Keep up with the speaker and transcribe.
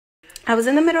I was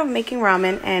in the middle of making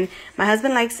ramen, and my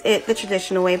husband likes it the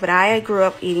traditional way, but I grew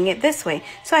up eating it this way,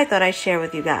 so I thought I'd share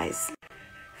with you guys.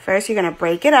 First, you're going to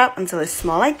break it up until it's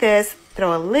small like this.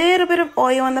 Throw a little bit of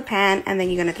oil in the pan, and then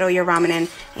you're going to throw your ramen in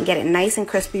and get it nice and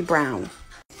crispy brown.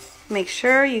 Make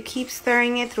sure you keep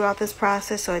stirring it throughout this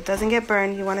process so it doesn't get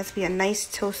burned. You want it to be a nice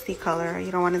toasty color.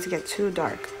 You don't want it to get too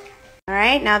dark. All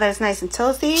right, now that it's nice and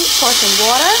toasty, pour some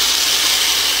water.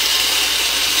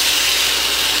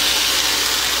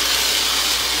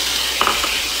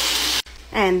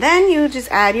 And then you just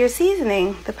add your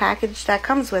seasoning, the package that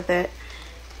comes with it.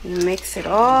 You mix it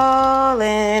all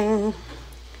in.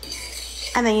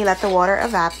 And then you let the water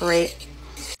evaporate.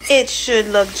 It should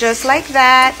look just like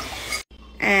that.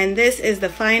 And this is the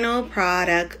final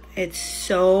product. It's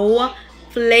so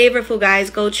flavorful, guys.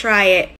 Go try it.